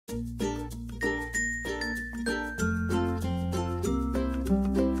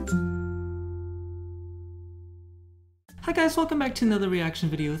Hi guys, welcome back to another reaction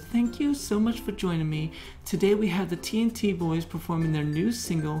video. Thank you so much for joining me. Today we have the TNT boys performing their new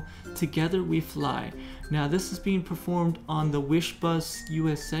single, Together We Fly. Now this is being performed on the Wish Bus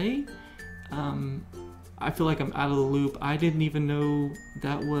USA. I feel like I'm out of the loop. I didn't even know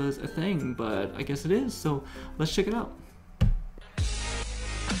that was a thing, but I guess it is. So let's check it out.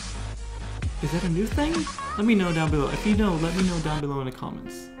 Is that a new thing? Let me know down below. If you know, let me know down below in the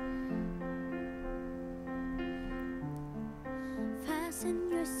comments.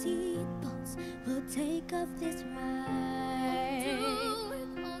 Fasten your seatbelts, we'll take off this ride.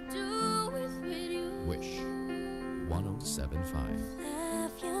 I'll do it with you. Wish 1075.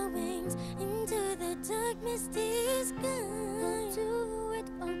 Flap your wings into the dark, misty sky. I'll do it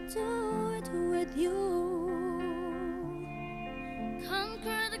with you.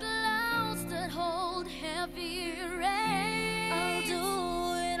 Conquer the clouds that hold heavy rain. I'll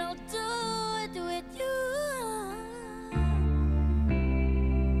do it with you.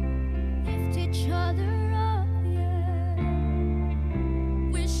 Lift each other up, yeah.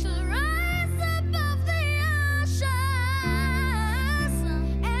 We shall rise above the oceans,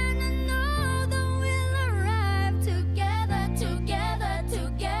 and I know that we'll arrive together, together,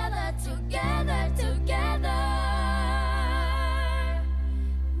 together, together, together.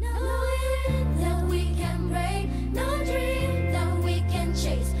 Knowing that we can break, no dream that we can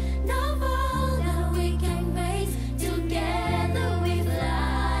chase, no fall that we can race. Together we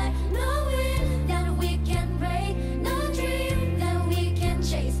fly. Knowing that we can break, no dream that we can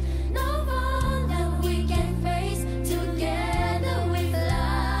chase, no fall that we can face. Together we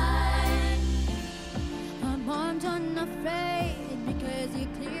fly. I'm armed, unafraid, because you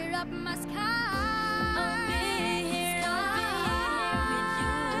cleared up my sky. I'll be here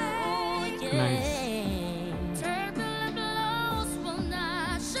with you, yeah. Nice. Turbulent blows will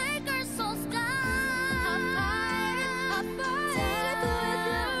not shake our souls down. I'll fight with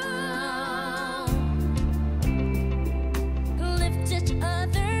you. Lift each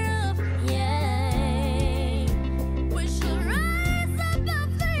other up, yeah. We shall rise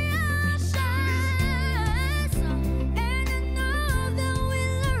above the oceans, and I know that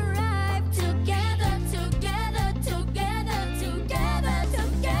we'll arrive together, together, together, together,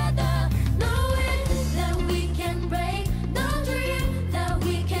 together. Knowing that we can break, no dream that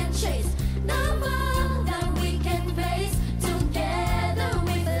we can chase, no fall that we can face. Together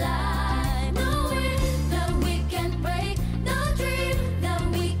we fly. Knowing that we can break, no dream that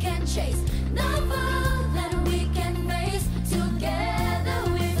we can chase, no fall that we can face. Together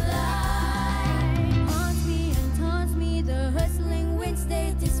we fly. Haunts me and taunts me, the hustling winds,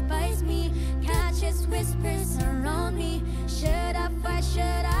 they despise me. Catches whispers around me. Should I fight, should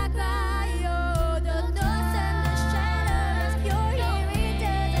I cry? Oh, the dust and the shadows, you're here, it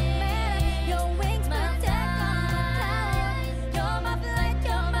doesn't matter. Your wings protect on the cloud. You're my flight,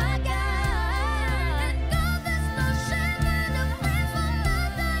 you're my guide. And God, there's no shame in the face will not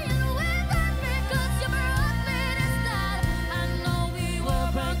die and we're gone because you brought me this night. I know we were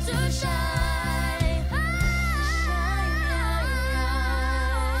born to shine. Shine.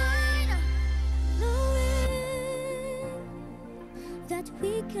 Knowing that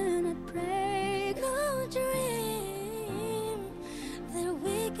we cannot break, no dream that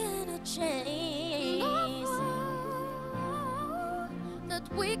we cannot chase, that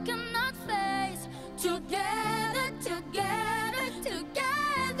we cannot face. Together, together,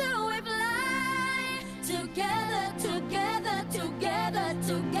 together we fly. Together, together, together,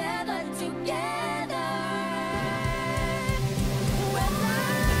 together, together. We're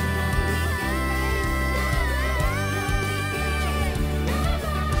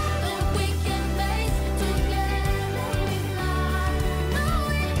that we can face. Together we fly.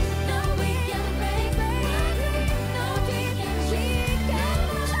 Knowing that we can break, no dream can shake, that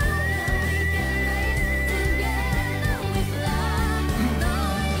we can face. Together we fly.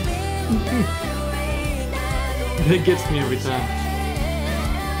 Knowing It gets me every time.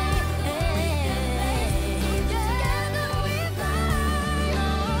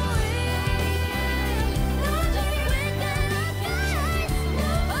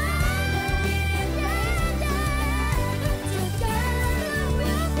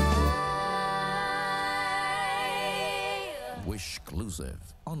 Wish exclusive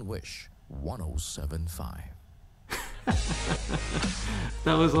on Wish 1075.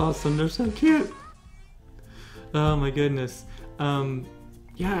 That was awesome. They're so cute. Oh my goodness.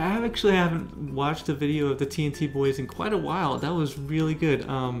 Yeah, I haven't watched a video of the TNT boys in quite a while. That was really good.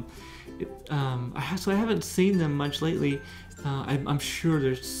 So I haven't seen them much lately. I'm sure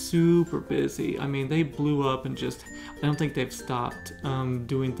they're super busy. I mean, they blew up and just, I don't think they've stopped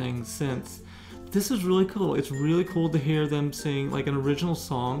doing things since. this is really cool. It's really cool to hear them sing like an original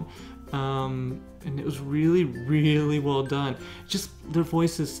song. And it was really, really well done. Just their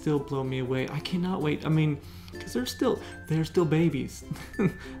voices still blow me away. I cannot wait. I mean, because they're still babies.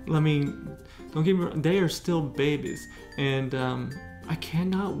 I mean, don't get me wrong, they are still babies. And I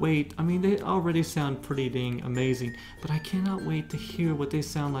cannot wait. I mean, they already sound pretty dang amazing, but I cannot wait to hear what they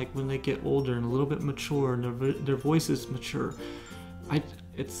sound like when they get older and a little bit mature and their voices mature.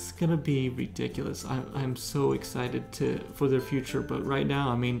 It's gonna be ridiculous. I'm so excited for their future. But right now,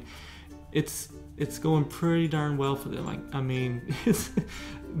 I mean, it's going pretty darn well for them. I mean,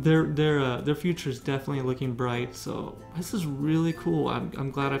 their future is definitely looking bright. So this is really cool.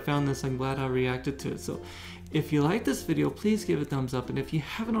 I'm glad I found this. I'm glad I reacted to it. So if you like this video, please give it a thumbs up. And if you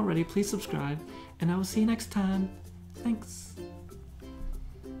haven't already, please subscribe. And I will see you next time. Thanks.